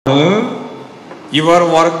ഇവർ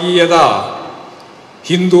വർഗീയത,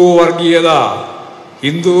 ഹിന്ദു വർഗീയത.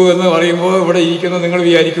 ഹിന്ദു എന്ന് പറയുമ്പോൾ ഇവിടെ ഇരിക്കുന്ന നിങ്ങൾ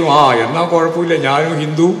വിചാരിക്കും, എന്നാൽ കുഴപ്പമില്ല, ഞാനും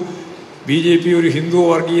ഹിന്ദു, BJP ഒരു ഹിന്ദു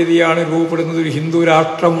വർഗീയതയാണ് രൂപപ്പെടുന്നത്, ഒരു ഹിന്ദു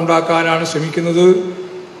രാഷ്ട്രം ഉണ്ടാക്കാനാണ് ശ്രമിക്കുന്നത്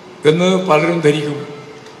എന്ന് പലരും ധരിക്കും.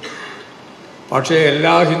 പക്ഷേ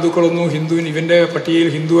എല്ലാ ഹിന്ദുക്കളൊന്നും ഇവൻ്റെ പട്ടികയിൽ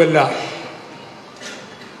ഹിന്ദുവല്ല.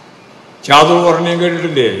 ചാതുർവർണ്ണ്യം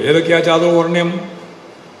കേട്ടിട്ടില്ലേ? ഏതൊക്കെയാ ചാതുർവർണ്ണ്യം?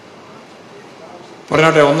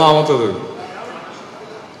 പറഞ്ഞാട്ടെ. ഒന്നാമത്തത്,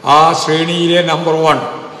 ആ ശ്രേണിയിലെ നമ്പർ 1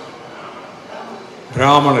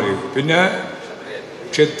 ബ്രാഹ്മണര്, പിന്നെ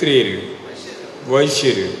ക്ഷത്രിയര്,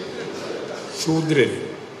 വൈശ്യര്, ശൂദ്രര്.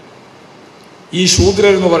 ഈ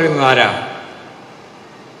ശൂദ്രരെന്ന് പറയുന്നത് ആരാ?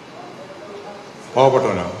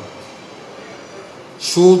 പാവപ്പെട്ടവനാണ്.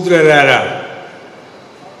 ശൂദ്രരാരാ?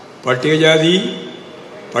 പട്ടികജാതി,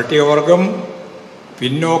 പട്ടികവർഗം,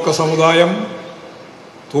 പിന്നോക്ക സമുദായം,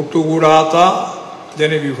 തൊട്ടുകൂടാത്ത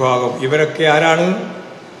ജനവിഭാഗം. ഇവരൊക്കെ ആരാണ്?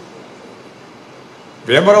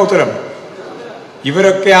 വേമ്പറ ഉത്തരം.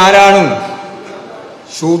 ഇവരൊക്കെ ആരാണ്?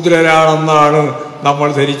 ശൂദ്രരാണെന്നാണ് നമ്മൾ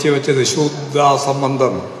ധരിച്ചു വെച്ചത്. ശുദ്ധ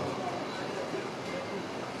സംബന്ധം.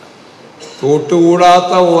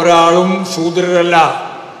 തൊട്ടുകൂടാത്ത ഒരാളും ശൂദ്രരല്ല.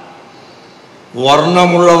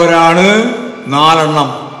 വർണ്ണമുള്ളവരാണ് 4 എണ്ണം.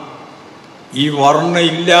 ഈ വർണ്ണ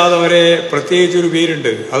ഇല്ലാത്തവരെ പ്രത്യേകിച്ചൊരു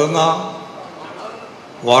പേരുണ്ട്. അതെന്താ?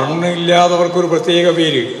 വർണ്ണ ഇല്ലാത്തവർക്കൊരു പ്രത്യേക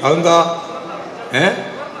പേര്. അതെന്താ?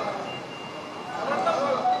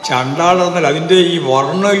 ചണ്ടാളെന്നല്ല, അതിൻ്റെ ഈ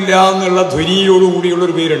വർണ്ണം ഇല്ല എന്നുള്ള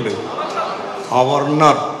ധ്വനിയോടുകൂടിയുള്ളൊരു പേരുണ്ട്,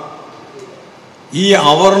 അവർണർ. ഈ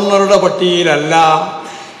അവർണറുടെ പട്ടികയിലല്ല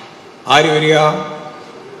ആര് വരിക?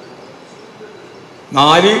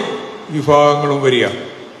 4 വിഭാഗങ്ങളും വരിക.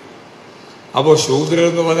 അപ്പോൾ ശൂദ്രർ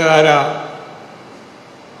എന്ന് പറഞ്ഞാൽ ആരാ?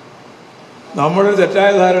 നമ്മളൊരു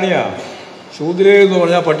തെറ്റായ ധാരണയാ. ശൂദ്രർ എന്ന്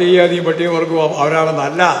പറഞ്ഞാൽ പട്ടികജാതിയും പട്ടികവർഗവും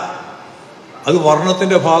അവരാണെന്നല്ല. അത്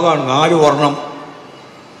വർണ്ണത്തിൻ്റെ ഭാഗമാണ്. 4 വർണ്ണം.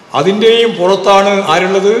 അതിൻ്റെയും പുറത്താണ്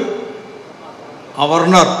ആരുള്ളത്?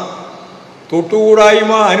 അവർണർ.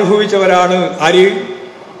 തൊട്ടുകൂടായ്മ അനുഭവിച്ചവരാണ് ആര്?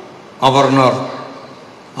 അവർണർ.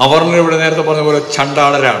 അവർണർ ഇവിടെ നേരത്തെ പറഞ്ഞ പോലെ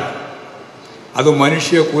ചണ്ടാളരാണ്. അത്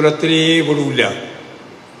മനുഷ്യകുലത്തിലേ വിടൂല്ല.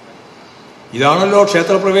 ഇതാണല്ലോ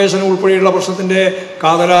ക്ഷേത്രപ്രവേശനം ഉൾപ്പെടെയുള്ള പ്രശ്നത്തിൻ്റെ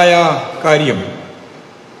കാതലായ കാര്യം.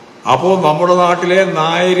 അപ്പോൾ നമ്മുടെ നാട്ടിലെ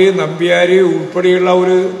നായര്, നമ്പ്യാര് ഉൾപ്പെടെയുള്ള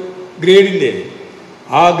ഒരു ഗ്രേഡില്ലേ,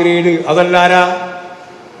 ആ ഗ്രേഡ് അതല്ലാരാ?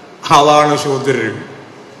 അതാണ് ശൂദ്രർ.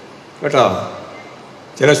 കേട്ടോ?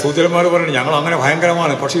 ചില ശൂദ്രന്മാർ പറയുന്നത് ഞങ്ങൾ അങ്ങനെ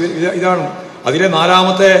ഭയങ്കരമാണ്. പക്ഷെ ഇതാണ് അതിലെ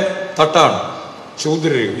 4ാമത്തെ തട്ടാണ്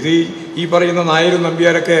ശൂദ്രർ. ഇത് ഈ പറയുന്ന നായരും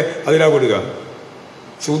നമ്പ്യാരൊക്കെ അതിലാ വിടുക,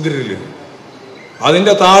 ശൂദ്രരിൽ.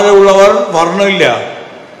 അതിൻ്റെ താഴെ ഉള്ളവർ വർണ്ണമില്ല.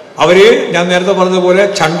 അവര് ഞാൻ നേരത്തെ പറഞ്ഞതുപോലെ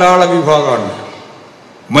ചണ്ടാള വിഭാഗമാണ്.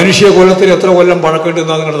 മനുഷ്യകുലത്തിന് എത്ര കൊല്ലം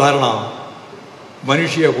പഴക്കമുണ്ടെന്നാണ് നിങ്ങളുടെ ധാരണ?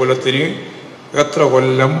 മനുഷ്യകുലത്തിന് എത്ര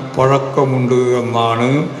കൊല്ലം പഴക്കമുണ്ട് എന്നാണ്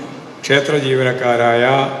ക്ഷേത്ര ജീവനക്കാരായ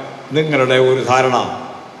നിങ്ങളുടെ ഒരു ധാരണ?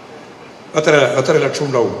 എത്ര ലക്ഷം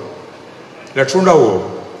ഉണ്ടാവും? ലക്ഷം ഉണ്ടാവുമോ?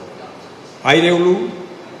 1000 ഉള്ളൂ.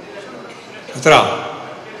 എത്ര?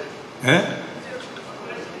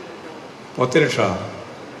 10 ലക്ഷം.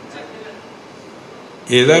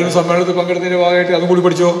 ഏതായാലും സമ്മേളനത്തിൽ പങ്കെടുത്തതിൻ്റെ ഭാഗമായിട്ട് അതും കൂടി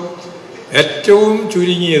പഠിച്ചോ. ഏറ്റവും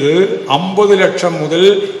ചുരുങ്ങിയത് 50 ലക്ഷം മുതൽ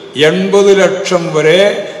 80 ലക്ഷം വരെ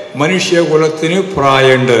മനുഷ്യകുലത്തിന്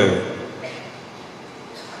പ്രായമുണ്ട്.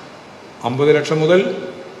 50 ലക്ഷം മുതൽ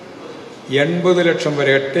 80 ലക്ഷം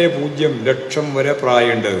വരെ, 80 ലക്ഷം വരെ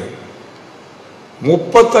പ്രായമുണ്ട്.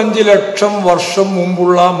 35 ലക്ഷം വർഷം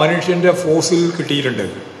മുമ്പുള്ള മനുഷ്യന്റെ ഫോസിൽ കിട്ടിയിട്ടുണ്ട്.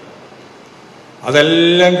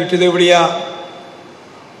 അതെല്ലാം കിട്ടിയത് എവിടെയാ?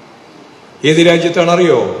 ഏത്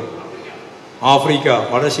രാജ്യത്താണറിയോ? ആഫ്രിക്ക.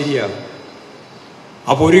 വളരെ ശരിയാ.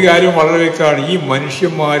 അപ്പോൾ ഒരു കാര്യം വളരെ വ്യക്തമാണ്. ഈ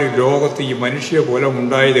മനുഷ്യന്മാർ ലോകത്ത് ഈ മനുഷ്യകുലം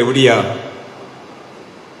ഉണ്ടായത് എവിടെയാ?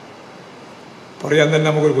 പറയാൻ തന്നെ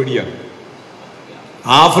നമുക്കൊരു പിടിയാണ്.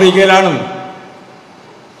 ആഫ്രിക്കയിലാണ്.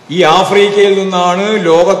 ഈ ആഫ്രിക്കയിൽ നിന്നാണ്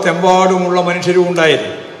ലോകത്തെമ്പാടുമുള്ള മനുഷ്യരും ഉണ്ടായത്.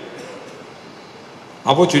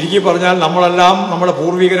 അപ്പോൾ ചുരുക്കി പറഞ്ഞാൽ നമ്മളെല്ലാം, നമ്മുടെ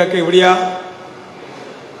പൂർവികരൊക്കെ എവിടെയാ?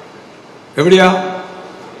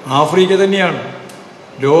 ആഫ്രിക്ക തന്നെയാണ്.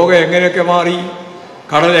 ലോകം എങ്ങനെയൊക്കെ മാറി,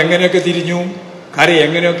 കടൽ എങ്ങനെയൊക്കെ തിരിഞ്ഞു, കര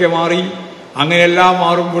എങ്ങനെയൊക്കെ മാറി, അങ്ങനെയെല്ലാം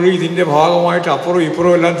മാറുമ്പോഴും ഇതിൻ്റെ ഭാഗമായിട്ട് അപ്പുറവും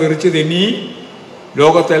ഇപ്പുറവും എല്ലാം തെറിച്ച് തെന്നി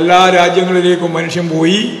ലോകത്തെല്ലാ രാജ്യങ്ങളിലേക്കും മനുഷ്യൻ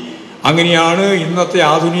പോയി. അങ്ങനെയാണ് ഇന്നത്തെ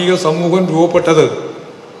ആധുനിക സമൂഹം രൂപപ്പെട്ടത്.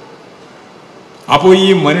 അപ്പോൾ ഈ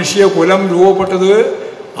മനുഷ്യകുലം രൂപപ്പെട്ടത്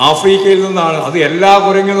ആഫ്രിക്കയിൽ നിന്നാണ്. അത് എല്ലാ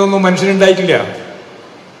കുരങ്ങിൽ നിന്നും മനുഷ്യനുണ്ടായിട്ടില്ല.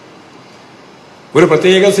 ഒരു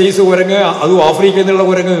പ്രത്യേക സൈസ് കുരങ്ങ്, അതും ആഫ്രിക്കയിൽ നിന്നുള്ള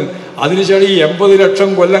കുരങ്ങ്. അതിനുശേഷം ഈ 80 ലക്ഷം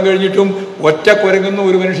കൊല്ലം കഴിഞ്ഞിട്ടും ഒറ്റ കുരങ്ങൊന്നും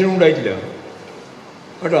ഒരു മനുഷ്യനും ഉണ്ടായിട്ടില്ല.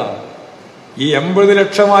 കേട്ടോ? ഈ 80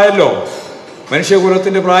 ലക്ഷമായല്ലോ.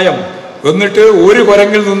 മനുഷ്യകുലത്തിൻ്റെ പ്രായം. എന്നിട്ട് ഒരു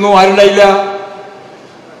കുരങ്ങിൽ നിന്നും ആരുണ്ടായില്ല,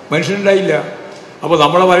 മനുഷ്യനുണ്ടായില്ല. അപ്പോൾ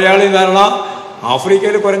നമ്മളെ മലയാളി ധാരണ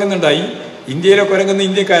ആഫ്രിക്കയിൽ കുരങ്ങുന്നുണ്ടായി, ഇന്ത്യയിലെ കുരങ്ങുന്ന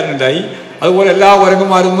ഇന്ത്യക്കാരനുണ്ടായി, അതുപോലെ എല്ലാ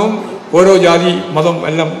കുരങ്ങന്മാരൊന്നും ഓരോ ജാതി മതം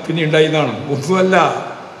എല്ലാം പിന്നെ ഉണ്ടായി എന്നാണ്. ഒന്നുമല്ല,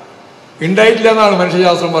 ഉണ്ടായിട്ടില്ല എന്നാണ്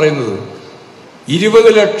മനുഷ്യശാസ്ത്രം പറയുന്നത്. 20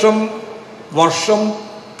 ലക്ഷം വർഷം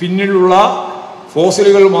പിന്നിലുള്ള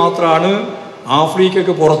ഫോസിലുകൾ മാത്രമാണ്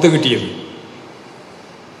ആഫ്രിക്കയ്ക്ക് പുറത്ത് കിട്ടിയത്.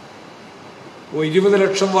 20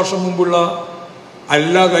 ലക്ഷം വർഷം മുമ്പുള്ള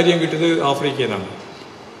എല്ലാ കാര്യം കിട്ടിയത് ആഫ്രിക്കയിൽ നിന്നാണ്.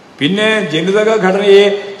 പിന്നെ ജനിതക ഘടനയെ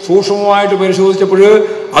സൂക്ഷ്മമായിട്ട് പരിശോധിച്ചപ്പോൾ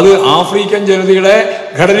അത് ആഫ്രിക്കൻ ജനതയുടെ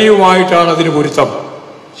ഘടനയുമായിട്ടാണ് അതിന് പൊരുത്തം.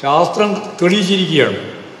 ശാസ്ത്രം തെളിയിച്ചിരിക്കുകയാണ്.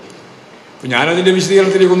 അപ്പം ഞാനതിൻ്റെ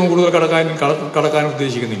വിശദീകരണത്തിലേക്കൊന്നും കൂടുതൽ കടക്കാൻ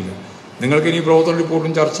ഉദ്ദേശിക്കുന്നില്ല. നിങ്ങൾക്കിനി പ്രവർത്തന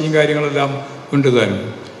റിപ്പോർട്ടും ചർച്ചയും കാര്യങ്ങളെല്ലാം ഉണ്ട് താനും.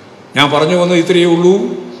 ഞാൻ പറഞ്ഞു വന്നത് ഇത്രയേ ഉള്ളൂ.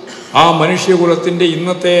 ആ മനുഷ്യകുലത്തിൻ്റെ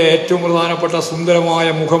ഇന്നത്തെ ഏറ്റവും പ്രധാനപ്പെട്ട സുന്ദരമായ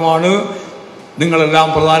മുഖമാണ് നിങ്ങളെല്ലാം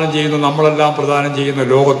പ്രദാനം ചെയ്യുന്ന, നമ്മളെല്ലാം പ്രദാനം ചെയ്യുന്ന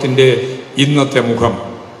ലോകത്തിൻ്റെ ഇന്നത്തെ മുഖം.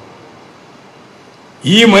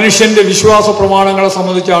 ഈ മനുഷ്യൻ്റെ വിശ്വാസ പ്രമാണങ്ങളെ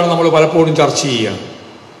സംബന്ധിച്ചാണ് നമ്മൾ പലപ്പോഴും ചർച്ച ചെയ്യുക.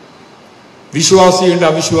 വിശ്വാസിയുണ്ട്,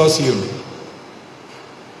 അവിശ്വാസിയുണ്ട്.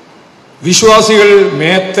 വിശ്വാസികൾ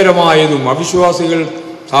മേത്തരമായതും അവിശ്വാസികൾ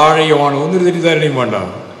താഴെയുമാണ്. ഒന്നൊരു തെറ്റിദ്ധാരണയും വേണ്ട.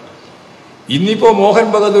 ഇന്നിപ്പോൾ മോഹൻ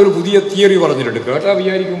ഭഗത് ഒരു പുതിയ തിയറി പറഞ്ഞിട്ടുണ്ട്. കേട്ടാ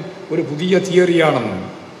വിചാരിക്കും ഒരു പുതിയ തിയറിയാണെന്ന്.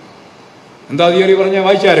 എന്താ തിയറി പറഞ്ഞാൽ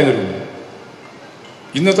വായിച്ചാരെങ്കിലും?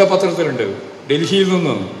 ഇന്നത്തെ പത്രത്തിലുണ്ട്. ഡൽഹിയിൽ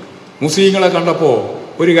നിന്ന് മുസ്ലിങ്ങളെ കണ്ടപ്പോൾ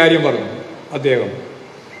ഒരു കാര്യം പറഞ്ഞു അദ്ദേഹം.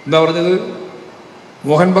 എന്താ പറഞ്ഞത്?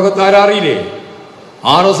 മോഹൻ ഭഗത് ആരറിയില്ലേ?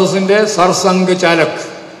 RSSന്റെ സർസംഘ് ചാലക്.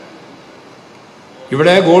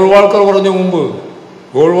 ഇവിടെ ഗോൾവാൾക്കർ പറഞ്ഞു മുമ്പ്.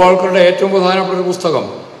 ഗോൾവാൾക്കറുടെ ഏറ്റവും പ്രധാനപ്പെട്ട ഒരു പുസ്തകം,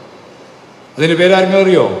 അതിൻ്റെ പേരാർക്കും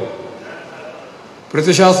അറിയോ?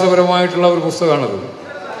 പ്രത്യശാസ്ത്രപരമായിട്ടുള്ള ഒരു പുസ്തകമാണത്.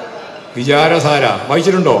 വിചാരധാര.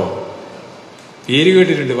 വായിച്ചിട്ടുണ്ടോ? പേര്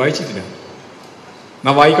കേട്ടിട്ടുണ്ട്, വായിച്ചിട്ടില്ല.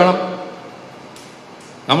 എന്നാ വായിക്കണം.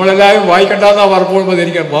 നമ്മളെല്ലാവരും വായിക്കണ്ടെന്നാ പറഞ്ഞപ്പോൾ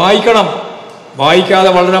ധരിക്കണം. വായിക്കണം. വായിക്കാതെ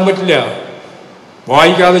വളരാൻ പറ്റില്ല,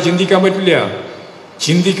 വായിക്കാതെ ചിന്തിക്കാൻ പറ്റില്ല,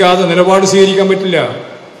 ചിന്തിക്കാതെ നിലപാട് സ്വീകരിക്കാൻ പറ്റില്ല.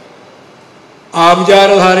 ആ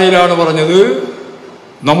വിചാരധാരയിലാണ് പറഞ്ഞത്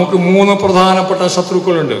നമുക്ക് 3 പ്രധാനപ്പെട്ട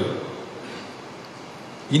ശത്രുക്കളുണ്ട്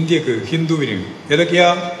ഇന്ത്യക്ക്, ഹിന്ദുവിന്. ഏതൊക്കെയാ?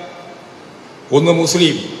 1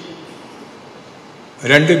 മുസ്ലിം,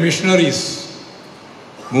 2 മിഷണറീസ്,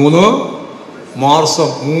 3 മാർസം,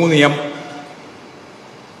 3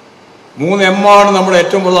 M ആണ് നമ്മുടെ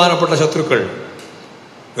ഏറ്റവും പ്രധാനപ്പെട്ട ശത്രുക്കൾ.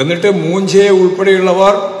 എന്നിട്ട് മൂഞ്ചെ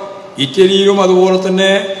ഉൾപ്പെടെയുള്ളവർ ഇറ്റലിയിലും അതുപോലെ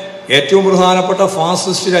തന്നെ ഏറ്റവും പ്രധാനപ്പെട്ട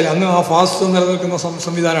ഫാസിസ്റ്റ് രാജ്യം, അന്ന് ആ ഫാസിസ്റ്റ് നിലനിൽക്കുന്ന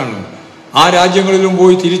സംവിധാനമാണ്. ആ രാജ്യങ്ങളിലും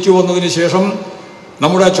പോയി തിരിച്ചു വന്നതിന് ശേഷം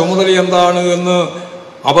നമ്മുടെ ചുമതല എന്താണ് എന്ന്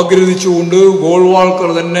അപഗ്രഥിച്ചുകൊണ്ട് ഗോൾവാൾക്കർ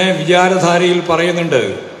തന്നെ വിചാരധാരയിൽ പറയുന്നുണ്ട്,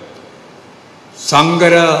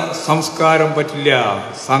 സങ്കര സംസ്കാരം പറ്റില്ല,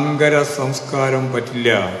 സങ്കര സംസ്കാരം പറ്റില്ല.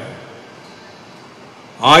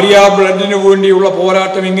 ആര്യ ബ്ലഡിന് വേണ്ടിയുള്ള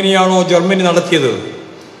പോരാട്ടം എങ്ങനെയാണോ ജർമ്മനി നടത്തിയത്,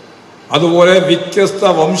 അതുപോലെ വ്യത്യസ്ത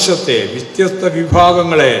വംശത്തെ, വ്യത്യസ്ത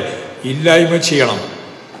വിഭാഗങ്ങളെ ഇല്ലായ്മ ചെയ്യണം.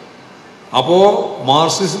 അപ്പോൾ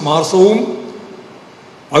മാർസവും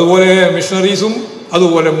അതുപോലെ മിഷണറീസും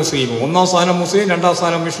അതുപോലെ മുസ്ലിമും. 1ാം സ്ഥാനം മുസ്ലിം, 2ാം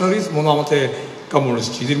സ്ഥാനം മിഷണറീസ്, 3ാമത്തെ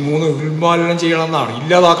കമ്മ്യൂണിസ്റ്റ്. ഇതിൽ 3 ഉന്മൂലനം ചെയ്യണമെന്നാണ്,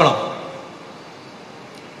 ഇല്ലാതാക്കണം.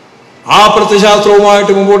 ആ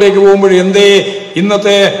പ്രത്യശാസ്ത്രവുമായിട്ട് മുമ്പോട്ടേക്ക് പോകുമ്പോൾ എന്തേ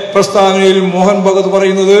ഇന്നത്തെ പ്രസ്താവനയിൽ മോഹൻ ഭഗത്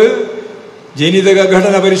പറയുന്നത് ജനിതക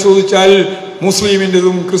ഘടന പരിശോധിച്ചാൽ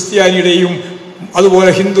മുസ്ലിമിൻ്റെതും ക്രിസ്ത്യാനിയുടെയും അതുപോലെ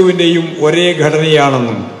ഹിന്ദുവിൻ്റെയും ഒരേ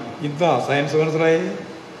ഘടനയാണെന്നും. ഇതാ സയൻസ്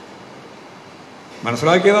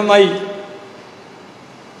മനസ്സിലാക്കിയത് നന്നായി.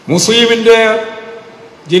 മുസ്ലിമിൻ്റെ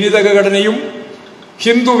ജനിതക ഘടനയും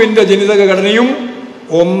ഹിന്ദുവിൻ്റെ ജനിതക ഘടനയും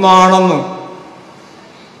ഒന്നാണെന്ന്.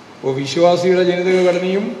 അപ്പോൾ വിശ്വാസിയുടെ ജനിതക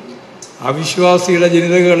ഘടനയും അവിശ്വാസിയുടെ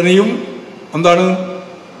ജനിതക ഘടനയും എന്താണ്?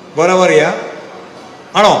 വേറെ പറയാ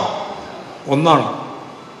ആണോ? ഒന്നാണ്.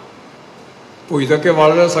 അപ്പോൾ ഇതൊക്കെ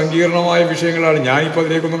വളരെ സങ്കീർണമായ വിഷയങ്ങളാണ്. ഞാനിപ്പോൾ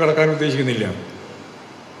അതിലേക്കൊന്നും കടക്കാൻ ഉദ്ദേശിക്കുന്നില്ല.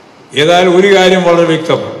 ഏതായാലും ഒരു കാര്യം വളരെ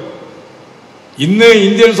വ്യക്തം. ഇന്ന്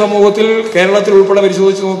ഇന്ത്യൻ സമൂഹത്തിൽ, കേരളത്തിൽ ഉൾപ്പെടെ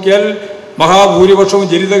പരിശോധിച്ച് നോക്കിയാൽ മഹാഭൂരിപക്ഷവും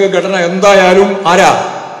ജനിതക ഘടന എന്തായാലും ആരാ?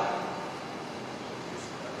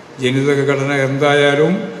 ജനിതക ഘടന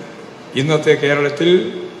എന്തായാലും ഇന്നത്തെ കേരളത്തിൽ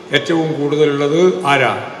ഏറ്റവും കൂടുതലുള്ളത്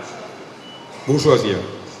ആരാ? ഭൂഷ്വാസിയാണ്,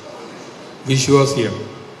 വിശ്വാസിയാണ്.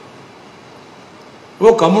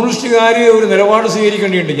 അപ്പോൾ കമ്മ്യൂണിസ്റ്റുകാർ ഒരു നിലപാട്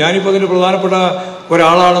സ്വീകരിക്കേണ്ടിയുണ്ട്. ഞാനിപ്പോൾ അതിൻ്റെ പ്രധാനപ്പെട്ട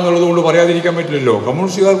ഒരാളാണെന്നുള്ളത് കൊണ്ട് പറയാതിരിക്കാൻ പറ്റില്ലല്ലോ.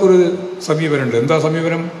 കമ്മ്യൂണിസ്റ്റുകാർക്കൊരു സമീപനമുണ്ട്. എന്താ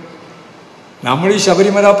സമീപനം? നമ്മൾ ഈ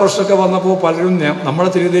ശബരിമല പ്രശ്നമൊക്കെ വന്നപ്പോൾ പലരും നമ്മളെ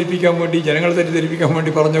തെറ്റിദ്ധരിപ്പിക്കാൻ വേണ്ടി, ജനങ്ങളെ തെറ്റിദ്ധരിപ്പിക്കാൻ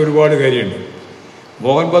വേണ്ടി പറഞ്ഞ ഒരുപാട് കാര്യമുണ്ട്.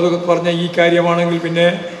 മോഹൻ ഭഗത് പറഞ്ഞ ഈ കാര്യമാണെങ്കിൽ പിന്നെ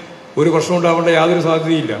ഒരു പ്രശ്നം ഉണ്ടാവേണ്ട യാതൊരു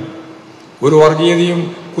സാധ്യതയില്ല, ഒരു വർഗീയതയും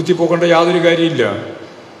കുത്തിപ്പോക്കേണ്ട യാതൊരു കാര്യമില്ല.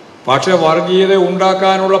 പക്ഷെ വർഗീയത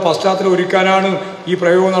ഉണ്ടാക്കാനുള്ള പശ്ചാത്തലം ഒരുക്കാനാണ് ഈ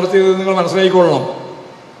പ്രയോഗം നടത്തിയത് നിങ്ങൾ മനസ്സിലാക്കിക്കൊള്ളണം.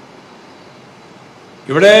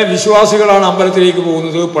 ഇവിടെ വിശ്വാസികളാണ് അമ്പലത്തിലേക്ക്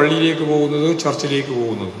പോകുന്നത്, പള്ളിയിലേക്ക് പോകുന്നത്, ചർച്ചിലേക്ക്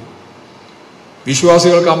പോകുന്നത്.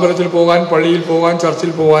 വിശ്വാസികൾക്ക് അമ്പലത്തിൽ പോകാൻ, പള്ളിയിൽ പോകാൻ,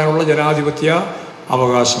 ചർച്ചിൽ പോകാനുള്ള ജനാധിപത്യ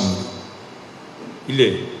അവകാശമുണ്ട്, ഇല്ലേ?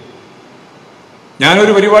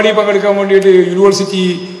 ഞാനൊരു പരിപാടി പങ്കെടുക്കാൻ വേണ്ടിയിട്ട് യൂണിവേഴ്സിറ്റി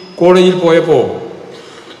കോളേജിൽ പോയപ്പോൾ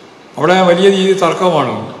അവിടെ വലിയ രീതിയിൽ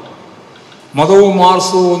തർക്കമാണ്. മതവും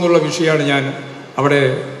മാർക്സവും എന്നുള്ള വിഷയമാണ് ഞാൻ അവിടെ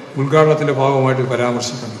ഉദ്ഘാടനത്തിൻ്റെ ഭാഗമായിട്ട്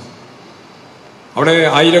പരാമർശിക്കുന്നത്. അവിടെ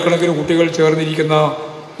ആയിരക്കണക്കിന് കുട്ടികൾ ചേർന്നിരിക്കുന്ന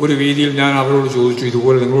ഒരു വേദിയിൽ ഞാൻ അവരോട് ചോദിച്ചു,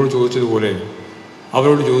 ഇതുപോലെ നിങ്ങളോട് ചോദിച്ചതുപോലെ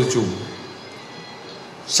അവരോട് ചോദിച്ചു,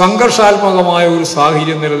 സംഘർഷാത്മകമായ ഒരു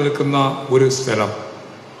സാഹചര്യം നിലനിൽക്കുന്ന ഒരു സ്ഥലം,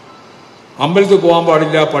 അമ്പലത്തിൽ പോകാൻ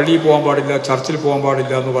പാടില്ല, പള്ളിയിൽ പോകാൻ പാടില്ല, ചർച്ചിൽ പോകാൻ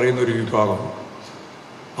പാടില്ല എന്ന് പറയുന്ന ഒരു വിഭാഗം,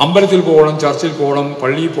 അമ്പലത്തിൽ പോകണം, ചർച്ചിൽ പോകണം,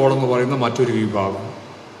 പള്ളിയിൽ പോകണം എന്ന് പറയുന്ന മറ്റൊരു വിഭാഗം.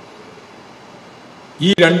 ഈ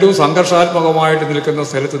രണ്ടും സംഘർഷാത്മകമായിട്ട് നിൽക്കുന്ന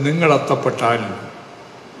സ്ഥലത്ത് നിങ്ങൾ എത്തപ്പെട്ടാൽ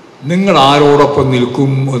നിങ്ങൾ ആരോടൊപ്പം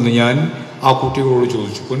നിൽക്കും എന്ന് ഞാൻ ആ കുട്ടികളോട്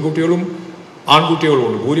ചോദിച്ചു. പെൺകുട്ടികളും ആൺകുട്ടികളും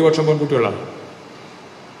ഉണ്ട്, ഭൂരിപക്ഷം പെൺകുട്ടികളാണ്.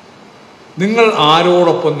 നിങ്ങൾ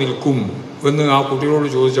ആരോടൊപ്പം നിൽക്കും എന്ന് ആ കുട്ടികളോട്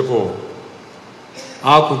ചോദിച്ചപ്പോൾ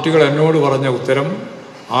ആ കുട്ടികൾ എന്നോട് പറഞ്ഞ ഉത്തരം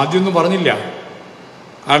ആദ്യമൊന്നും പറഞ്ഞില്ല.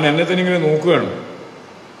 കാരണം എന്നെ തന്നെ ഇങ്ങനെ നോക്കുകയാണ്.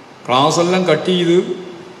 ക്ലാസ്സെല്ലാം കട്ട് ചെയ്ത്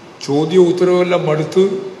ചോദ്യവും ഉത്തരവുമെല്ലാം മടുത്ത്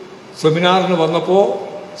സെമിനാറിന് വന്നപ്പോൾ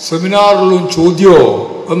സെമിനാറിലും ചോദ്യമോ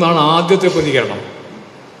എന്നാണ് ആദ്യത്തെ പ്രതികരണം.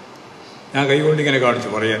 ഞാൻ കൈകൊണ്ടിങ്ങനെ കാണിച്ചു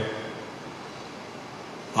പറയാൻ.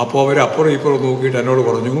 അപ്പോൾ അവർ അപ്പുറം ഇപ്പുറം നോക്കിയിട്ട് എന്നോട്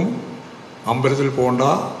പറഞ്ഞു, അമ്പലത്തിൽ പോകണ്ട,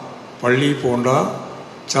 പള്ളിയിൽ പോകണ്ട,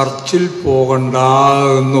 ചർച്ചിൽ പോകണ്ട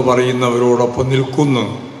എന്ന് പറയുന്നവരോടൊപ്പം നിൽക്കുന്നു.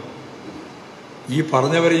 ഈ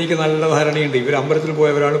പറഞ്ഞവരെ എനിക്ക് നല്ല ധാരണയുണ്ട്. ഇവർ അമ്പലത്തിൽ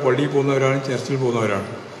പോയവരാണ്, പള്ളിയിൽ പോകുന്നവരാണ്, ചർച്ചിൽ പോകുന്നവരാണ്.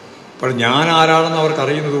 അപ്പോൾ ഞാൻ ആരാണെന്ന് അവർക്ക്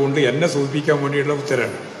അറിയുന്നത് കൊണ്ട് എന്നെ സൂചിപ്പിക്കാൻ വേണ്ടിയിട്ടുള്ള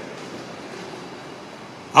ഉത്തരമാണ്.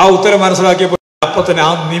 ആ ഉത്തരം മനസ്സിലാക്കിയപ്പോൾ അപ്പം തന്നെ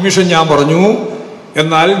ആ നിമിഷം ഞാൻ പറഞ്ഞു,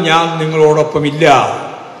 എന്നാൽ ഞാൻ നിങ്ങളോടൊപ്പം ഇല്ല.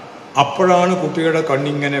 അപ്പോഴാണ് കുട്ടികളുടെ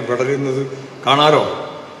കണ്ണിങ്ങനെ വിടരുന്നത്. കാണാലോ,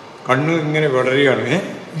 കണ്ണ് ഇങ്ങനെ വിടരുകയാണ്.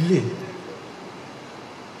 ഇല്ലേ?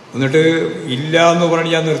 എന്നിട്ട് ഇല്ല എന്ന്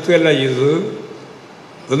പറഞ്ഞ് ഞാൻ നിർത്തുകയല്ല ചെയ്തത്.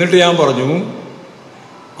 എന്നിട്ട് ഞാൻ പറഞ്ഞു,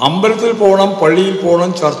 അമ്പലത്തിൽ പോകണം, പള്ളിയിൽ പോകണം,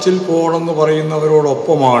 ചർച്ചിൽ പോകണം എന്ന്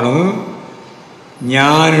പറയുന്നവരോടൊപ്പമാണ്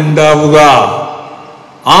ഞാൻ ഉണ്ടാവുക.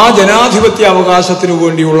 ആ ജനാധിപത്യ അവകാശത്തിനു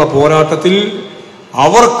വേണ്ടിയുള്ള പോരാട്ടത്തിൽ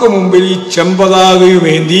അവർക്ക് മുമ്പിൽ ഈ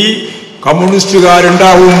ചെമ്പതാകയുമേന്തി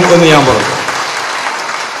കമ്മ്യൂണിസ്റ്റുകാരുണ്ടാവും എന്ന് ഞാൻ പറഞ്ഞു.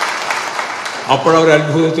 അപ്പോഴവർ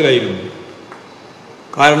അത്ഭുതത്തിലായിരുന്നു.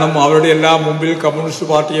 കാരണം അവരുടെ എല്ലാം മുമ്പിൽ കമ്മ്യൂണിസ്റ്റ്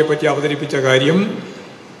പാർട്ടിയെ പറ്റി അവതരിപ്പിച്ച കാര്യം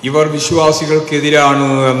ഇവർ വിശ്വാസികൾക്കെതിരാണ്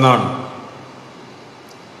എന്നാണ്.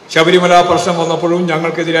 ശബരിമല പ്രശ്നം വന്നപ്പോഴും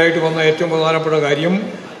ഞങ്ങൾക്കെതിരായിട്ട് വന്ന ഏറ്റവും പ്രധാനപ്പെട്ട കാര്യം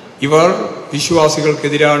ഇവർ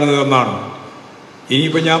വിശ്വാസികൾക്കെതിരാണ് എന്നാണ്.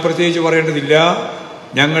 ഇനിയിപ്പോൾ ഞാൻ പ്രത്യേകിച്ച് പറയേണ്ടതില്ല,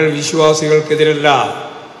 ഞങ്ങൾ വിശ്വാസികൾക്കെതിരല്ല.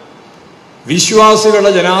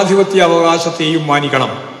 വിശ്വാസികളുടെ ജനാധിപത്യ അവകാശത്തെയും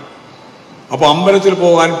മാനിക്കണം. അപ്പോൾ അമ്പലത്തിൽ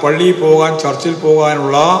പോകാൻ, പള്ളിയിൽ പോകാൻ, ചർച്ചിൽ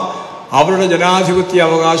പോകാനുള്ള അവരുടെ ജനാധിപത്യ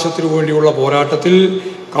അവകാശത്തിനു വേണ്ടിയുള്ള പോരാട്ടത്തിൽ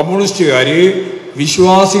കമ്മ്യൂണിസ്റ്റുകാർ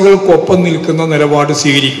വിശ്വാസികൾക്കൊപ്പം നിൽക്കുന്ന നിലപാട്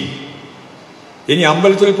സ്വീകരിക്കും. ഇനി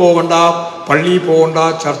അമ്പലത്തിൽ പോകണ്ട, പള്ളിയിൽ പോകണ്ട,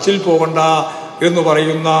 ചർച്ചിൽ പോകണ്ട എന്ന്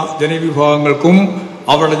പറയുന്ന ജനവിഭാഗങ്ങൾക്കും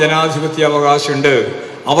അവരുടെ ജനാധിപത്യ അവകാശമുണ്ട്.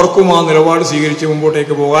 അവർക്കും ആ നിലപാട് സ്വീകരിച്ച്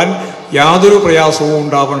മുമ്പോട്ടേക്ക് പോകാൻ യാതൊരു പ്രയാസവും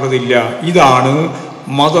ഉണ്ടാവേണ്ടതില്ല. ഇതാണ്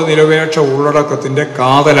മതനിരപേക്ഷ ഉള്ളടക്കത്തിൻ്റെ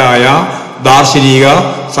കാതലായ ദാർശനിക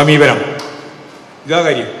സമീപനം. ഇതാ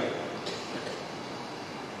കാര്യം.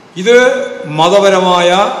 ഇത് മതപരമായ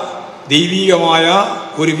ദൈവീകമായ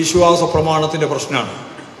ഒരു വിശ്വാസ പ്രമാണത്തിൻ്റെ പ്രശ്നമാണ്.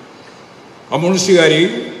 കമ്മ്യൂണിസ്റ്റുകാർ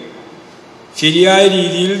ശരിയായ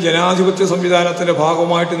രീതിയിൽ ജനാധിപത്യ സംവിധാനത്തിൻ്റെ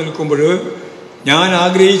ഭാഗമായിട്ട് നിൽക്കുമ്പോൾ ഞാൻ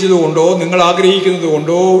ആഗ്രഹിച്ചത് കൊണ്ടോ നിങ്ങൾ ആഗ്രഹിക്കുന്നത്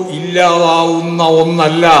കൊണ്ടോ ഇല്ലാതാവുന്ന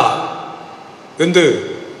ഒന്നല്ല. എന്ത്?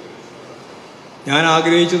 ഞാൻ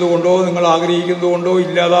ആഗ്രഹിച്ചത് കൊണ്ടോ നിങ്ങൾ ആഗ്രഹിക്കുന്നത് കൊണ്ടോ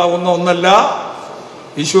ഇല്ലാതാവുന്ന ഒന്നല്ല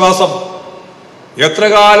വിശ്വാസം. എത്ര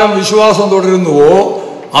കാലം വിശ്വാസം തുടരുന്നുവോ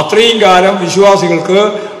അത്രയും കാലം വിശ്വാസികൾക്ക്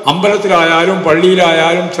അമ്പലത്തിലായാലും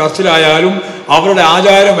പള്ളിയിലായാലും ചർച്ചിലായാലും അവരുടെ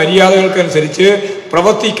ആചാര മര്യാദകൾക്കനുസരിച്ച്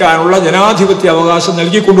പ്രവർത്തിക്കാനുള്ള ജനാധിപത്യ അവകാശം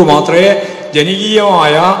നൽകിക്കൊണ്ട് മാത്രമേ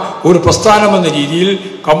ജനകീയമായ ഒരു പ്രസ്ഥാനമെന്ന രീതിയിൽ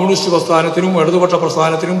കമ്മ്യൂണിസ്റ്റ് പ്രസ്ഥാനത്തിനും ഇടതുപക്ഷ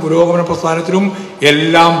പ്രസ്ഥാനത്തിനും പുരോഗമന പ്രസ്ഥാനത്തിനും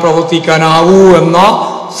എല്ലാം പ്രവർത്തിക്കാനാവൂ എന്ന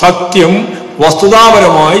സത്യം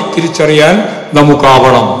വസ്തുതാപരമായി തിരിച്ചറിയാൻ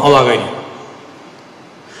നമുക്കാവണം. അതാ കാര്യം.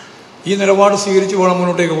 ഈ നിലപാട് സ്വീകരിച്ച് വേണം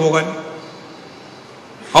മുന്നോട്ടേക്ക് പോകാൻ.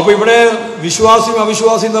 അപ്പൊ ഇവിടെ വിശ്വാസിയും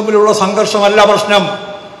അവിശ്വാസിയും തമ്മിലുള്ള സംഘർഷമല്ല പ്രശ്നം.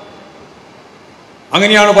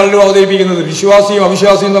 അങ്ങനെയാണ് പലരും അവതരിപ്പിക്കുന്നത്. വിശ്വാസിയും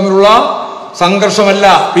അവിശ്വാസിയും തമ്മിലുള്ള സംഘർഷമല്ല.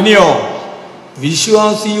 പിന്നെയോ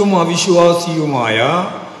വിശ്വാസിയും അവിശ്വാസിയുമായ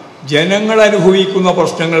ജനങ്ങൾ അനുഭവിക്കുന്ന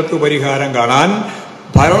പ്രശ്നങ്ങൾക്ക് പരിഹാരം കാണാൻ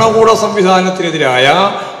ഭരണകൂട സംവിധാനത്തിനെതിരായ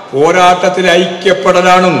പോരാട്ടത്തിൽ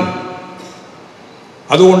ഐക്യപ്പെടലാണ്.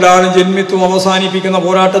 അതുകൊണ്ടാണ് ജന്മിത്വം അവസാനിപ്പിക്കുന്ന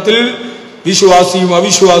പോരാട്ടത്തിൽ വിശ്വാസിയും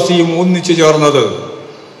അവിശ്വാസിയും ഒന്നിച്ചു ചേർന്നത്.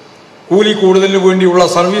 കൂലി കൂടുതലിന് വേണ്ടിയുള്ള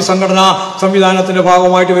സർവീസ് സംഘടനാ സംവിധാനത്തിന്റെ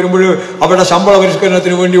ഭാഗമായിട്ട് വരുമ്പോൾ അവരുടെ ശമ്പള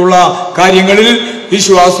പരിഷ്കരണത്തിന് വേണ്ടിയുള്ള കാര്യങ്ങളിൽ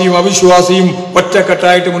വിശ്വാസിയും അവിശ്വാസിയും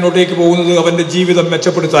ഒറ്റക്കെട്ടായിട്ട് മുന്നോട്ടേക്ക് പോകുന്നത് അവന്റെ ജീവിതം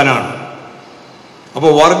മെച്ചപ്പെടുത്താനാണ്.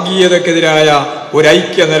 അപ്പോൾ വർഗീയതക്കെതിരായ ഒരു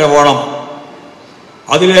ഐക്യനിര വേണം.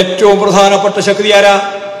 അതിലേറ്റവും പ്രധാനപ്പെട്ട ശക്തി ആരാ?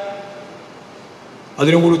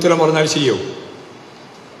 അതിനും കൂടി ഉത്തരം പറഞ്ഞാൽ ശരിയോ?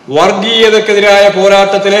 വർഗീയതക്കെതിരായ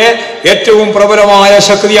പോരാട്ടത്തിലെ ഏറ്റവും പ്രബലമായ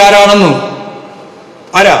ശക്തി ആരാണെന്ന്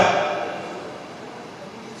ആരാ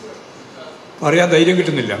പറയാൻ ധൈര്യം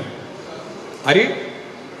കിട്ടുന്നില്ല. ആര്?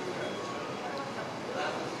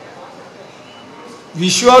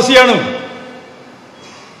 വിശ്വാസിയാണ്.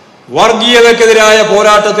 വർഗീയതക്കെതിരായ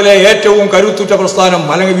പോരാട്ടത്തിലെ ഏറ്റവും കരുത്തുറ്റ പ്രസ്ഥാനം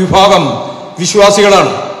അല്ലെങ്കിൽ വിഭാഗം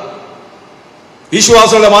വിശ്വാസികളാണ്.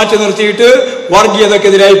 വിശ്വാസികളെ മാറ്റി നിർത്തിയിട്ട്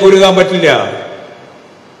വർഗീയതക്കെതിരായി പൊരുതാൻ പറ്റില്ല.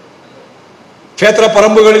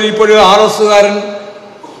 ക്ഷേത്രപ്പറമ്പുകളിൽ ഇപ്പോഴും RSകാരൻ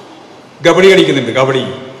കബഡി കളിക്കുന്നുണ്ട്. കബഡി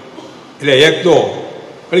ഇല്ലേ, ഏക്തോ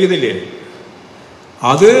കളിക്കുന്നില്ലേ?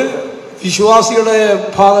 അത് വിശ്വാസികളുടെ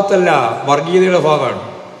ഭാഗത്തല്ല, വർഗീയതയുടെ ഭാഗമാണ്.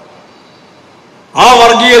 ആ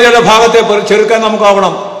വർഗീയതയുടെ ഭാഗത്തെ ചെറുക്കാൻ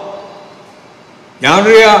നമുക്കാവണം.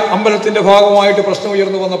 ഞാനൊരു അമ്പലത്തിന്റെ ഭാഗമായിട്ട് പ്രശ്നം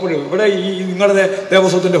ഉയർന്നു വന്നപ്പോൾ ഇവിടെ ഈ നിങ്ങളുടെ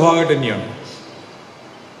ദേവസ്വത്തിന്റെ ഭാഗമായിട്ട് തന്നെയാണ്.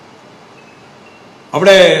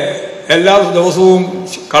 അവിടെ എല്ലാ ദിവസവും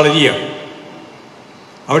കളരിയാണ്.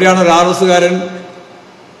 അവിടെയാണ് ഒരു RSകാരൻ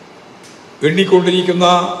എണ്ണിക്കൊണ്ടിരിക്കുന്ന,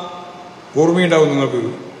 ഓർമ്മയുണ്ടാവും നിങ്ങൾക്ക്,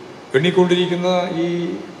 എണ്ണിക്കൊണ്ടിരിക്കുന്ന ഈ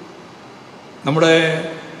നമ്മുടെ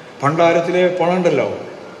ഭണ്ഡാരത്തിലെ പണം ഉണ്ടല്ലോ,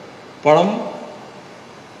 പണം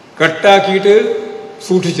കെട്ടാക്കിയിട്ട്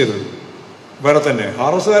സൂക്ഷിച്ചത് വേറെ തന്നെ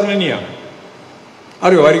RSകാരൻ തന്നെയാണ്.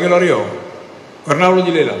 അറിയോ? ആരെങ്കിലും അറിയോ? എറണാകുളം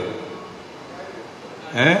ജില്ലയിലാണ്.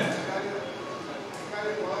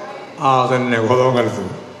 തന്നെ കോതമംഗലത്ത്.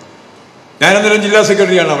 ഞാനെന്തായാലും ജില്ലാ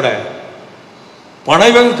സെക്രട്ടറിയാണ്. അവിടെ പണം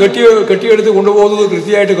ഇവൻ കെട്ടിയെടുത്ത് കൊണ്ടുപോകുന്നത്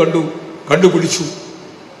കൃത്യമായിട്ട് കണ്ടുപിടിച്ചു.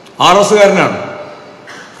 RSകാരനാണ്.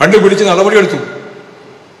 കണ്ടുപിടിച്ച് നടപടിയെടുത്തു.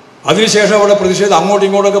 അതിനുശേഷം അവിടെ പ്രതിഷേധം, അങ്ങോട്ടും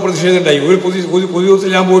ഇങ്ങോട്ടൊക്കെ പ്രതിഷേധം ഉണ്ടായി. ഒരു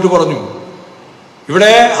പൊതുയോഗത്തിൽ ഞാൻ പോയിട്ട് പറഞ്ഞു,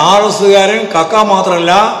 ഇവിടെ RSകാരൻ കക്ക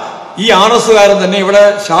മാത്രമല്ല, ഈ RSകാരൻ തന്നെ ഇവിടെ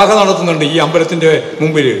ശാഖ നടത്തുന്നുണ്ട് ഈ അമ്പലത്തിന്റെ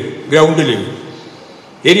മുമ്പിൽ ഗ്രൗണ്ടിൽ.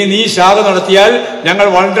 ഇനി നീ ശാഖ നടത്തിയാൽ ഞങ്ങൾ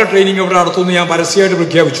വളണ്ടർ ട്രെയിനിങ് ഇവിടെ നടത്തുമെന്ന് ഞാൻ പരസ്യമായിട്ട്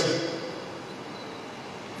പ്രഖ്യാപിച്ചു.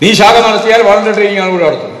 നീ ശാഖ നടത്തിയാൽ വളണ്ടർ ട്രെയിനിങ് ആണ് ഇവിടെ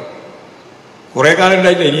നടത്തും. കുറെ കാലം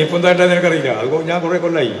ഉണ്ടായില്ല, ഇനിയിപ്പോൾ എന്തായിട്ടാ നിനക്കറിയില്ല. അത് ഞാൻ കുറെ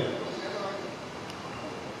കൊല്ലായി.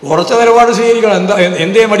 ഉറച്ച നിലപാട് സ്വീകരിക്കണം.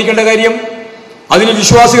 എന്തേ മടിക്കേണ്ട കാര്യം? അതിന്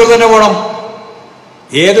വിശ്വാസികൾ തന്നെ വേണം.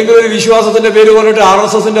 ഏതെങ്കിലും ഒരു വിശ്വാസത്തിന്റെ പേര് പറഞ്ഞിട്ട്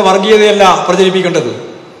RSSന്റെ വർഗീയതയല്ല പ്രചരിപ്പിക്കേണ്ടത്.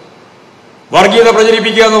 വർഗീയത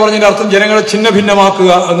പ്രചരിപ്പിക്കുക എന്ന് പറഞ്ഞതിന്റെ അർത്ഥം ജനങ്ങളെ ഛിന്ന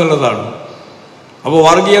ഭിന്നമാക്കുക എന്നുള്ളതാണ്. അപ്പോൾ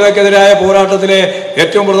വർഗീയതക്കെതിരായ പോരാട്ടത്തിലെ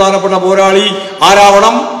ഏറ്റവും പ്രധാനപ്പെട്ട പോരാളി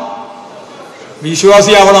ആരാവണം?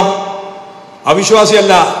 വിശ്വാസിയാവണം.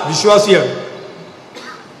 അവിശ്വാസിയല്ല, വിശ്വാസിയാണ്.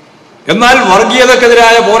 എന്നാൽ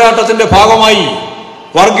വർഗീയതക്കെതിരായ പോരാട്ടത്തിന്റെ ഭാഗമായി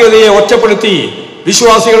വർഗീയതയെ ഒറ്റപ്പെടുത്തി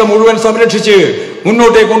വിശ്വാസികളെ മുഴുവൻ സംരക്ഷിച്ച്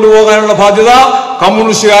മുന്നോട്ടേക്ക് കൊണ്ടുപോകാനുള്ള ബാധ്യത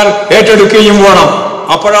കമ്മ്യൂണിസ്റ്റുകാർ ഏറ്റെടുക്കുകയും വേണം.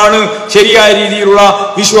 അപ്പോഴാണ് ശരിയായ രീതിയിലുള്ള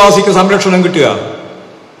വിശ്വാസിക്ക് സംരക്ഷണം കിട്ടുക.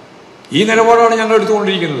 ഈ നിലപാടാണ് ഞങ്ങൾ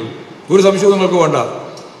എടുത്തുകൊണ്ടിരിക്കുന്നത്. ഒരു സംശയവും നിങ്ങൾക്ക് വേണ്ട.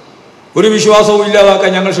 ഒരു വിശ്വാസവും ഇല്ലാതാക്കാൻ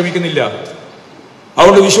ഞങ്ങൾ ശ്രമിക്കുന്നില്ല.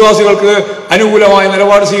 അതുകൊണ്ട് വിശ്വാസികൾക്ക് അനുകൂലമായ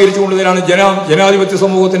നിലപാട് സ്വീകരിച്ചുകൊണ്ട് തന്നെയാണ് ജനാധിപത്യ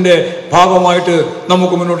സമൂഹത്തിന്റെ ഭാഗമായിട്ട്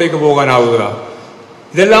നമുക്ക് മുന്നോട്ടേക്ക് പോകാനാവുക.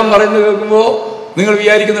 ഇതെല്ലാം പറയുന്നത് കേൾക്കുമ്പോൾ നിങ്ങൾ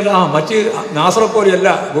വിചാരിക്കുന്നുണ്ട്, മറ്റ് നാസറപ്പോലെയല്ല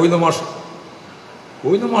ഗോവിന്ദ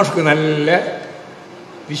മാഷ്ക്ക് നല്ല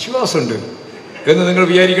വിശ്വാസമുണ്ട് എന്ന് നിങ്ങൾ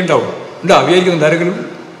വിചാരിക്കണ്ടാവും. വിചാരിക്കുന്നുണ്ട് ആരെങ്കിലും?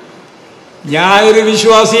 ഞാനൊരു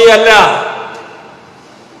വിശ്വാസിയേ അല്ല.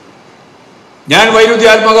 ഞാൻ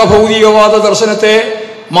വൈരുദ്ധ്യാത്മക ഭൗതികവാദ ദർശനത്തെ,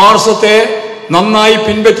 മാർസത്തെ നന്നായി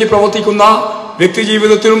പിൻപറ്റി പ്രവർത്തിക്കുന്ന,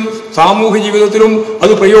 വ്യക്തിജീവിതത്തിലും സാമൂഹ്യ ജീവിതത്തിലും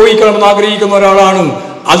അത് പ്രയോഗിക്കണമെന്ന് ആഗ്രഹിക്കുന്ന ഒരാളാണ്.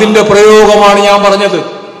 അതിന്റെ പ്രയോഗമാണ് ഞാൻ പറഞ്ഞത്.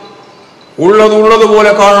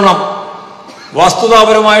 ഉള്ളതുപോലെ കാണണം,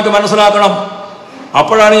 വസ്തുതാപരമായിട്ട് മനസ്സിലാക്കണം.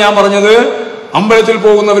 അപ്പോഴാണ് ഞാൻ പറഞ്ഞത്, അമ്പലത്തിൽ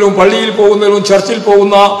പോകുന്നവരും പള്ളിയിൽ പോകുന്നവരും ചർച്ചിൽ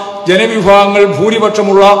പോകുന്ന ജനവിഭാഗങ്ങൾ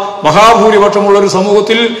മഹാഭൂരിപക്ഷമുള്ള ഒരു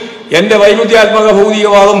സമൂഹത്തിൽ എന്റെ വൈരുദ്ധ്യാത്മക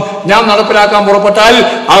ഭൗതികവാദം ഞാൻ നടപ്പിലാക്കാൻ പുറപ്പെട്ടാൽ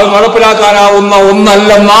അത് നടപ്പിലാക്കാനാവുന്ന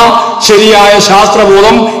ഒന്നല്ലെന്ന ശരിയായ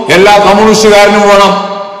ശാസ്ത്രബോധം എല്ലാ കമ്മ്യൂണിസ്റ്റുകാരനും വേണം.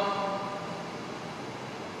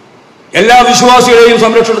 എല്ലാ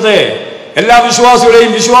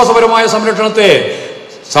വിശ്വാസികളെയും വിശ്വാസപരമായ സംരക്ഷണത്തെ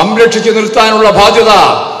സംരക്ഷിച്ചു നിർത്താനുള്ള ബാധ്യത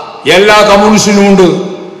എല്ലാ കമ്മ്യൂണിസ്റ്റിനും ഉണ്ട്.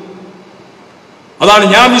 അതാണ്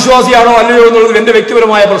ഞാൻ വിശ്വാസിയാണോ അല്ലയോ എന്നുള്ളത് എന്റെ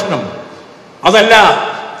വ്യക്തിപരമായ പ്രശ്നം. അതല്ല,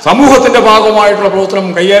 സമൂഹത്തിന്റെ ഭാഗമായിട്ടുള്ള പ്രവർത്തനം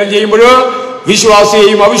കൈകാര്യം ചെയ്യുമ്പോൾ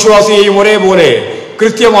വിശ്വാസിയെയും അവിശ്വാസിയെയും ഒരേപോലെ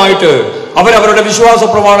കൃത്യമായിട്ട് അവരവരുടെ വിശ്വാസ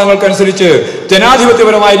പ്രമാണങ്ങൾക്കനുസരിച്ച്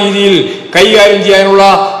ജനാധിപത്യപരമായ രീതിയിൽ കൈകാര്യം ചെയ്യാനുള്ള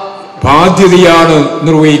ബാധ്യതയാണ്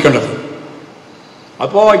നിർവഹിക്കേണ്ടത്.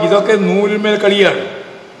 അപ്പോ ഇതൊക്കെ നൂലിന്മേൽ കളിയാണ്.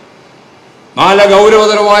 നല്ല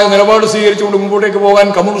ഗൗരവതരമായ നിലപാട് സ്വീകരിച്ചുകൊണ്ട് മുമ്പോട്ടേക്ക് പോകാൻ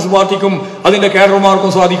കമ്മ്യൂണിസ്റ്റ് പാർട്ടിക്കും അതിന്റെ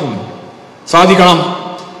കേഡർമാർക്കും സാധിക്കണം.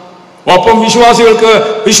 ഒപ്പം വിശ്വാസികൾക്ക്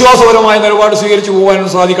വിശ്വാസപരമായ നിലപാട് സ്വീകരിച്ചു പോകാനും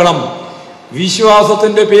സാധിക്കണം.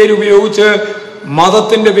 വിശ്വാസത്തിന്റെ പേരുപയോഗിച്ച്,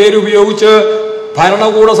 മതത്തിന്റെ പേരുപയോഗിച്ച്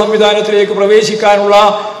ഭരണകൂട സംവിധാനത്തിലേക്ക് പ്രവേശിക്കാനുള്ള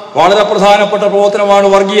വളരെ പ്രധാനപ്പെട്ട പ്രവർത്തനമാണ്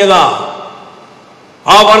വർഗീയത.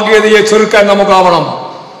 ആ വർഗീയതയെ ചെറുക്കാൻ നമുക്കാവണം.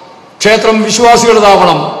 ക്ഷേത്രം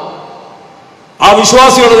വിശ്വാസികളുടേതാവണം. ആ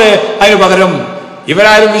വിശ്വാസികളുടെ അതിന് പകരം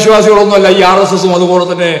ഇവരാരും വിശ്വാസികളൊന്നുമല്ല. ഈ RSSും അതുപോലെ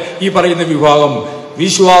തന്നെ ഈ പറയുന്ന വിഭാഗം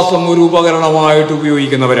വിശ്വാസം ഒരു ഉപകരണമായിട്ട്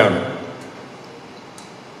ഉപയോഗിക്കുന്നവരാണ്.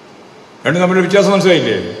 രണ്ടും തമ്മിലുള്ള വ്യത്യാസം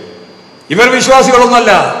മനസ്സിലായില്ലേ? ഇവർ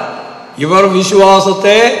വിശ്വാസികളൊന്നല്ല. ഇവർ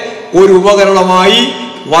വിശ്വാസത്തെ ഒരു ഉപകരണമായി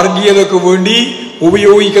വർഗീയതയ്ക്ക് വേണ്ടി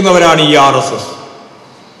ഉപയോഗിക്കുന്നവരാണ് ഈ RSS.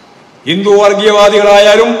 ഹിന്ദു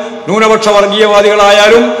വർഗീയവാദികളായാലും ന്യൂനപക്ഷ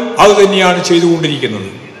വർഗീയവാദികളായാലും അത് തന്നെയാണ് ചെയ്തുകൊണ്ടിരിക്കുന്നത്.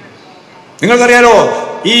 നിങ്ങൾക്കറിയാലോ,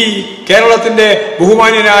 ഈ കേരളത്തിന്റെ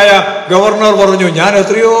ബഹുമാന്യനായ ഗവർണർ പറഞ്ഞു, ഞാൻ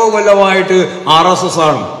എത്രയോ കൊല്ലമായിട്ട് RSS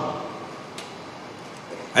ആണ്.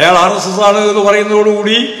 അയാൾ RSS ആണ് എന്ന്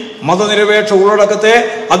പറയുന്നതോടുകൂടി മതനിരപേക്ഷ ഉള്ളടക്കത്തെ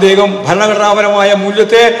അദ്ദേഹം, ഭരണഘടനാപരമായ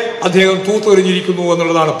മൂല്യത്തെ അദ്ദേഹം തൂത്തെറിഞ്ഞിരിക്കുന്നു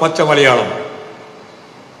എന്നുള്ളതാണ് പച്ച മലയാളം.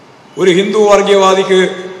 ഒരു ഹിന്ദു വർഗീയവാദിക്ക്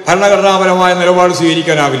ഭരണഘടനാപരമായ നിലപാട്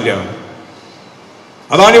സ്വീകരിക്കാനാവില്ല.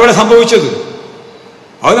 അതാണ് ഇവിടെ സംഭവിച്ചത്.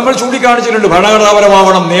 അത് നമ്മൾ ചൂണ്ടിക്കാണിച്ചിട്ടുണ്ട്.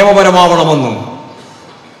 ഭരണഘടനാപരമാവണം, നിയമപരമാവണമെന്നും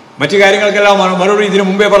മറ്റു കാര്യങ്ങൾക്കെല്ലാം മറുപടി ഇതിനു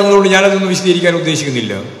മുമ്പേ പറഞ്ഞതുകൊണ്ട് ഞാനതൊന്നും വിശദീകരിക്കാൻ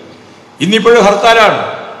ഉദ്ദേശിക്കുന്നില്ല. ഇന്നിപ്പോഴും ഹർത്താലാണ്.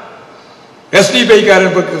 SDPIക്കാരൻ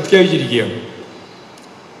പ്രഖ്യാപിച്ചിരിക്കുകയാണ്.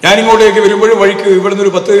 ഞാനിങ്ങോട്ടേക്ക് വരുമ്പോഴും വഴിക്ക് ഇവിടുന്ന്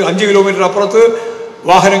ഒരു 5 കിലോമീറ്റർ അപ്പുറത്ത്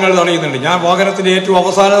വാഹനങ്ങൾ തടയുന്നുണ്ട്. ഞാൻ വാഹനത്തിന്റെ ഏറ്റവും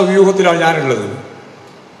അവസാന വ്യൂഹത്തിലാണ് ഞാനുള്ളത്.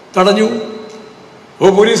 തടഞ്ഞു.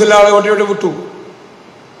 പോലീസ് എല്ലാവരും ഒറ്റയോടെ വിട്ടു.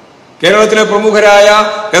 കേരളത്തിലെ പ്രമുഖരായ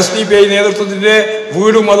SDPI നേതൃത്വത്തിന്റെ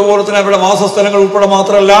വീടും അതുപോലെ തന്നെ അവരുടെ വാസസ്ഥലങ്ങൾ ഉൾപ്പെടെ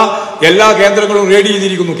മാത്രമല്ല എല്ലാ കേന്ദ്രങ്ങളും റെയ്ഡ്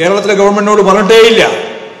ചെയ്തിരിക്കുന്നു. കേരളത്തിലെ ഗവൺമെന്റിനോട് പറഞ്ഞിട്ടേയില്ല.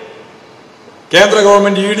 കേന്ദ്ര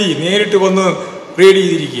ഗവൺമെന്റ് ED നേരിട്ട് വന്ന് റെയ്ഡ്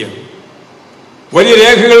ചെയ്തിരിക്കുകയാണ്. വലിയ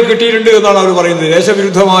രേഖകൾ കിട്ടിയിട്ടുണ്ട് എന്നാണ് അവർ പറയുന്നത്.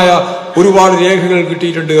 ദേശവിരുദ്ധമായ ഒരുപാട് രേഖകൾ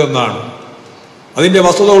കിട്ടിയിട്ടുണ്ട് എന്നാണ്. അതിന്റെ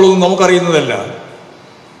വസ്തുതകളൊന്നും നമുക്കറിയുന്നതല്ല.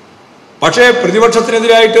 പക്ഷേ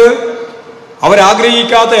പ്രതിപക്ഷത്തിനെതിരായിട്ട്,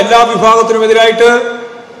 അവരാഗ്രഹിക്കാത്ത എല്ലാ വിഭാഗത്തിനുമെതിരായിട്ട്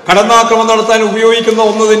കടന്നാക്രമണം നടത്താൻ ഉപയോഗിക്കുന്ന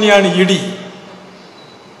ഒന്ന് തന്നെയാണ് ED.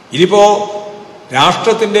 ഇതിപ്പോ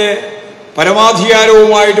രാഷ്ട്രത്തിന്റെ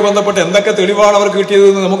പരമാധികാരവുമായിട്ട് ബന്ധപ്പെട്ട് എന്തൊക്കെ തെളിവാണ് അവർക്ക്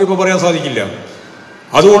കിട്ടിയതെന്ന് നമുക്കിപ്പോൾ പറയാൻ സാധിക്കില്ല.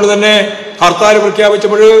 അതുകൊണ്ട് തന്നെ ഹർത്താൽ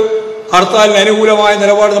പ്രഖ്യാപിച്ചപ്പോൾ ഹർത്താലിന് അനുകൂലമായ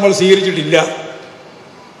നിലപാട് നമ്മൾ സ്വീകരിച്ചിട്ടില്ല.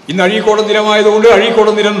 ഇന്ന് അഴീക്കോടൻ ദിനമായതുകൊണ്ട്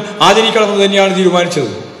അഴീക്കോടൻ ദിനം ആചരിക്കണമെന്ന് തന്നെയാണ്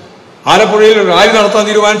തീരുമാനിച്ചത്. ആലപ്പുഴയിൽ റാലി നടത്താൻ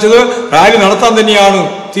തീരുമാനിച്ചത് റാലി നടത്താൻ തന്നെയാണ്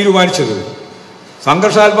തീരുമാനിച്ചത്.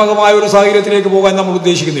 സംഘർഷാത്മകമായ ഒരു സാഹചര്യത്തിലേക്ക് പോകാൻ നമ്മൾ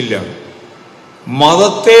ഉദ്ദേശിക്കുന്നില്ല.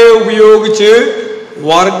 മതത്തെ ഉപയോഗിച്ച്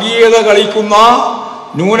വർഗീയത കളിക്കുന്ന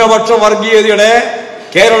ന്യൂനപക്ഷ വർഗീയതയുടെ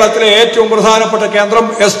കേരളത്തിലെ ഏറ്റവും പ്രധാനപ്പെട്ട കേന്ദ്രം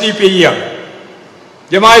SDPI ആണ്,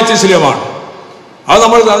 ജമാഅത്ത് ഇസ്ലാമാണ്. അത്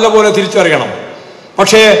നമ്മൾ നല്ലപോലെ തിരിച്ചറിയണം.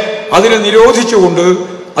 പക്ഷേ അതിനെ നിരോധിച്ചുകൊണ്ട്,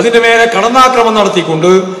 അതിന്റെ മേലെ കടന്നാക്രമണം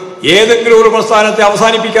നടത്തിക്കൊണ്ട് ഏതെങ്കിലും ഒരു പ്രസ്ഥാനത്തെ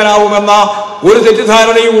അവസാനിപ്പിക്കാനാവുമെന്ന ഒരു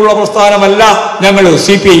തെറ്റിദ്ധാരണയുമുള്ള പ്രസ്ഥാനമല്ല ഞങ്ങൾ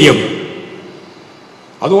CPIM.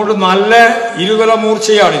 അതുകൊണ്ട് നല്ല ഇരുതല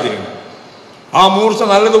മൂർച്ചയാണിതിന്. ആ മൂർച്ച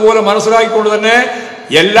നല്ലതുപോലെ മനസ്സിലാക്കിക്കൊണ്ട് തന്നെ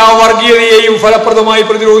എല്ലാ വർഗീയതയെയും ഫലപ്രദമായി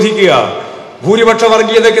പ്രതിരോധിക്കുക. ഭൂരിപക്ഷ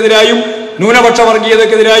വർഗീയതക്കെതിരായും ന്യൂനപക്ഷ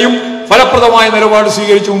വർഗീയതക്കെതിരായും ഫലപ്രദമായ നിലപാട്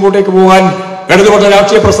സ്വീകരിച്ച് മുമ്പോട്ടേക്ക് പോകാൻ ഇടതുപക്ഷ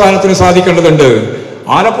രാഷ്ട്രീയ പ്രസ്ഥാനത്തിന് സാധിക്കേണ്ടതുണ്ട്.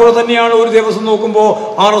 ആലപ്പുഴ തന്നെയാണ് ഒരു ദിവസം നോക്കുമ്പോൾ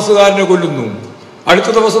RSകാരനെ കൊല്ലുന്നു, അടുത്ത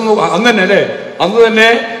ദിവസം അന്ന് തന്നെ അല്ലേ, അന്ന് തന്നെ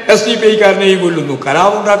SDPIക്കാരനെയും കൊല്ലുന്നു.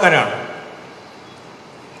 കലാപുണ്ടാക്കാനാണ്.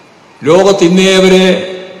 ലോകത്ത് ഇന്നേ വരെ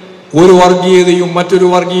ഒരു വർഗീയതയും മറ്റൊരു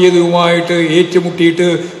വർഗീയതയുമായിട്ട് ഏറ്റുമുട്ടിയിട്ട്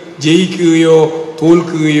ജയിക്കുകയോ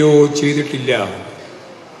തോൽക്കുകയോ ചെയ്തിട്ടില്ല.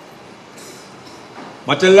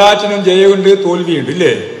 മറ്റെല്ലാറ്റിനും ജയമുണ്ട്, തോൽവിയുണ്ട്.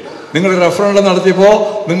 ഇല്ലേ? നിങ്ങൾ റഫറൻഡം നടത്തിയപ്പോൾ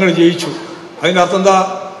നിങ്ങൾ ജയിച്ചു. അതിൻ്റെ അർത്ഥം എന്താ?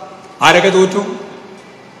 ആരൊക്കെ തോറ്റു?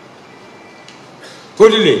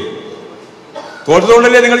 തോറ്റില്ലേ?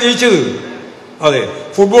 തോറ്റതുകൊണ്ടല്ലേ നിങ്ങൾ ജയിച്ചത്? അതെ.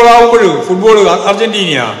 ഫുട്ബോൾ ആവുമ്പോൾ ഫുട്ബോൾ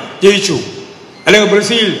അർജന്റീന ജയിച്ചു, അല്ലെങ്കിൽ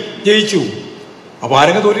ബ്രസീൽ ജയിച്ചു. അപ്പൊ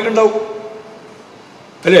ആരെങ്കിലും തോറ്റിട്ടുണ്ടാവും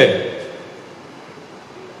അല്ലേ?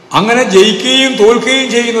 അങ്ങനെ ജയിക്കുകയും തോൽക്കുകയും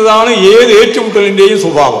ചെയ്യുന്നതാണ് ഏത് ഏറ്റുമുട്ടലിന്റെയും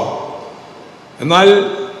സ്വഭാവം. എന്നാൽ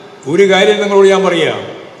ഒരു കാര്യം നിങ്ങളോട് ഞാൻ പറയാം,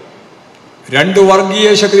 രണ്ട് വർഗീയ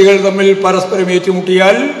ശക്തികൾ തമ്മിൽ പരസ്പരം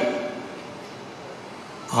ഏറ്റുമുട്ടിയാൽ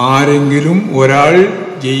ആരെങ്കിലും ഒരാൾ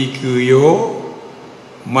ജയിക്കുകയോ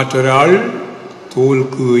മറ്റൊരാൾ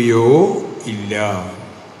തോൽക്കുകയോ ഇല്ല.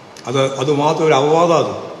 അത് മാത്രം ഒരു അപവാദം.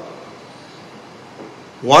 അത്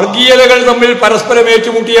വർഗീയതകൾ തമ്മിൽ പരസ്പരം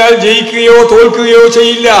ഏറ്റുമുട്ടിയാൽ ജയിക്കുകയോ തോൽക്കുകയോ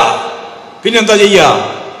ചെയ്യില്ല. പിന്നെന്താ ചെയ്യുക?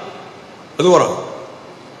 അത് പറ.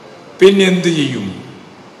 പിന്നെന്ത് ചെയ്യും?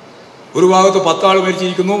 ഒരു ഭാഗത്ത് 10 ആൾ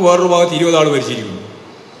മരിച്ചിരിക്കുന്നു, വേറൊരു ഭാഗത്ത് 20 ആൾ മരിച്ചിരിക്കുന്നു.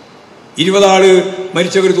 20 ആൾ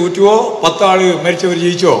മരിച്ചവർ തോറ്റുവോ? 10 ആൾ മരിച്ചവർ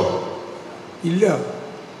ജയിച്ചോ? ഇല്ല.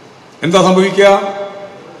 എന്താ സംഭവിക്കുക?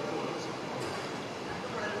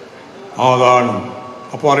 അതാണ്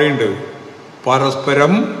അപ്പോൾ അറിയേണ്ടത്.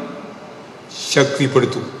 പരസ്പരം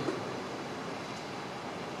ശക്തിപ്പെടുത്തും,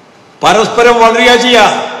 പരസ്പരം വളരുക ചെയ്യുക.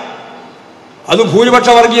 അത് ഭൂരിപക്ഷ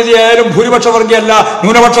വർഗീയതയായാലും ഭൂരിപക്ഷ വർഗീയല്ല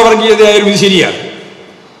ന്യൂനപക്ഷ വർഗീയതയായാലും ഇത് ശരിയാണ്.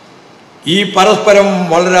 ഈ പരസ്പരം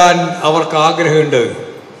വളരാൻ അവർക്ക് ആഗ്രഹമുണ്ട്.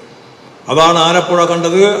 അതാണ് ആലപ്പുഴ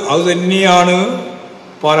കണ്ടത്, അത് തന്നെയാണ്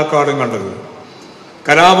പാലക്കാടും കണ്ടത്.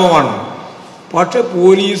 കലാപമാണ്. പക്ഷെ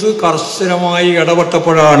പോലീസ് കർശനമായി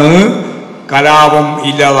ഇടപെട്ടപ്പോഴാണ് കലാപം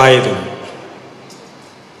ഇല്ലാതായത്.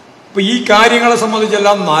 ഇപ്പൊ ഈ കാര്യങ്ങളെ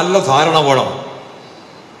സംബന്ധിച്ചെല്ലാം നല്ല ധാരണ വേണം.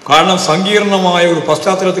 കാരണം സങ്കീർണമായ ഒരു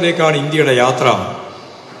പശ്ചാത്തലത്തിലേക്കാണ് ഇന്ത്യയുടെ യാത്ര.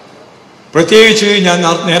 പ്രത്യേകിച്ച് ഞാൻ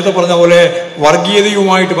നേരത്തെ പറഞ്ഞ പോലെ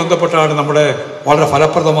വർഗീയതയുമായിട്ട് ബന്ധപ്പെട്ടാണ് നമ്മുടെ വളരെ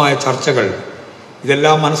ഫലപ്രദമായ ചർച്ചകൾ.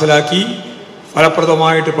 ഇതെല്ലാം മനസ്സിലാക്കി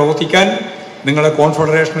ഫലപ്രദമായിട്ട് പ്രവർത്തിക്കാൻ നിങ്ങളെ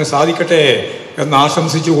കോൺഫെഡറേഷന് സാധിക്കട്ടെ എന്ന്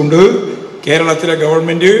ആശംസിച്ചുകൊണ്ട് കേരളത്തിലെ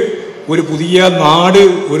ഗവൺമെന്റ് ഒരു പുതിയ നാട്,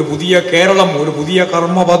 ഒരു പുതിയ കേരളം, ഒരു പുതിയ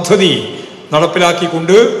കർമ്മ പദ്ധതി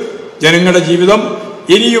നടപ്പിലാക്കിക്കൊണ്ട് ജനങ്ങളുടെ ജീവിതം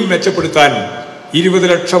ഇനിയും മെച്ചപ്പെടുത്താൻ 20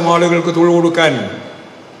 ലക്ഷം ആളുകൾക്ക് തൊഴിൽ കൊടുക്കാൻ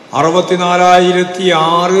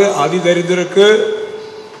 64,006 അതിദരിദ്രർക്ക്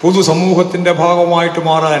പൊതുസമൂഹത്തിൻ്റെ ഭാഗമായിട്ട്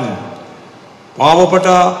മാറാൻ പാവപ്പെട്ട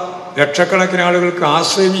ലക്ഷക്കണക്കിന് ആളുകൾക്ക്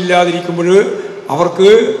ആശ്രയമില്ലാതിരിക്കുമ്പോൾ അവർക്ക്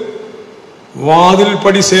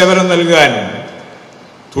വാതിൽപ്പടി സേവനം നൽകാൻ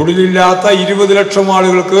തൊഴിലില്ലാത്ത 20 ലക്ഷം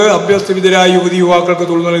ആളുകൾക്ക് അഭ്യസ്തവിദ്യരായ യുവതി യുവാക്കൾക്ക്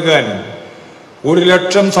തൊഴിൽ നൽകാൻ 1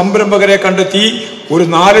 ലക്ഷം സംരംഭകരെ കണ്ടെത്തി ഒരു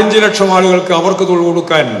 4-5 ലക്ഷം ആളുകൾക്ക് അവർക്ക് തൊഴിൽ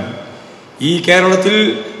കൊടുക്കാൻ ഈ കേരളത്തിൽ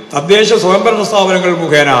തദ്ദേശ സ്വയംഭരണ സ്ഥാപനങ്ങൾ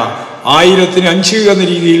മുഖേന 1000-5 എന്ന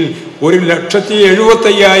രീതിയിൽ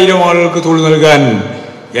 1,75,000 ആളുകൾക്ക് തൊഴിൽ നൽകാൻ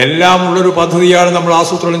എല്ലാം ഉള്ളൊരു പദ്ധതിയാണ് നമ്മൾ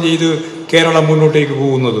ആസൂത്രണം ചെയ്ത് കേരളം മുന്നോട്ടേക്ക്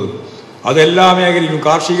പോകുന്നത്. അതെല്ലാ മേഖലയിലും,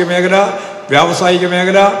 കാർഷിക മേഖല, വ്യാവസായിക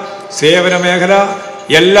മേഖല, സേവന മേഖല,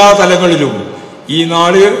 എല്ലാ തലങ്ങളിലും ഈ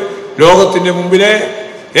നാട് ലോകത്തിൻ്റെ മുമ്പിലെ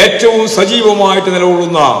ഏറ്റവും സജീവമായിട്ട്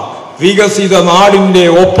നിലകൊള്ളുന്ന വികസിത നാടിൻ്റെ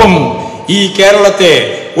ഒപ്പം ഈ കേരളത്തെ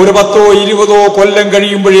ഒരു 10-20 കൊല്ലം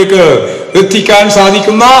കഴിയുമ്പോഴേക്ക് എത്തിക്കാൻ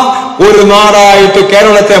സാധിക്കുന്ന ഒരു നാടായിട്ട്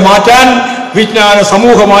കേരളത്തെ മാറ്റാൻ, വിജ്ഞാന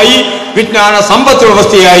സമൂഹമായി, വിജ്ഞാന സമ്പദ്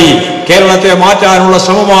വ്യവസ്ഥയായി കേരളത്തെ മാറ്റാനുള്ള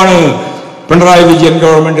ശ്രമമാണ് പിണറായി വിജയൻ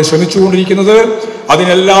ഗവൺമെന്റ് ശ്രമിച്ചുകൊണ്ടിരിക്കുന്നത്.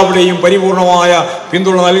 അതിനെല്ലാവരുടെയും പരിപൂർണമായ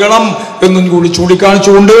പിന്തുണ നൽകണം എന്നും കൂടി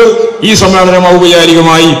ചൂണ്ടിക്കാണിച്ചുകൊണ്ട് ഈ സമ്മേളനം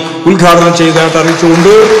ഔപചാരികമായി ഉദ്ഘാടനം ചെയ്തതായിട്ട്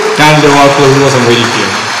അറിയിച്ചുകൊണ്ട് ഞാൻ എൻ്റെ വാക്കുകൾ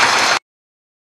ഉപസംഹരിക്കുകയാണ്.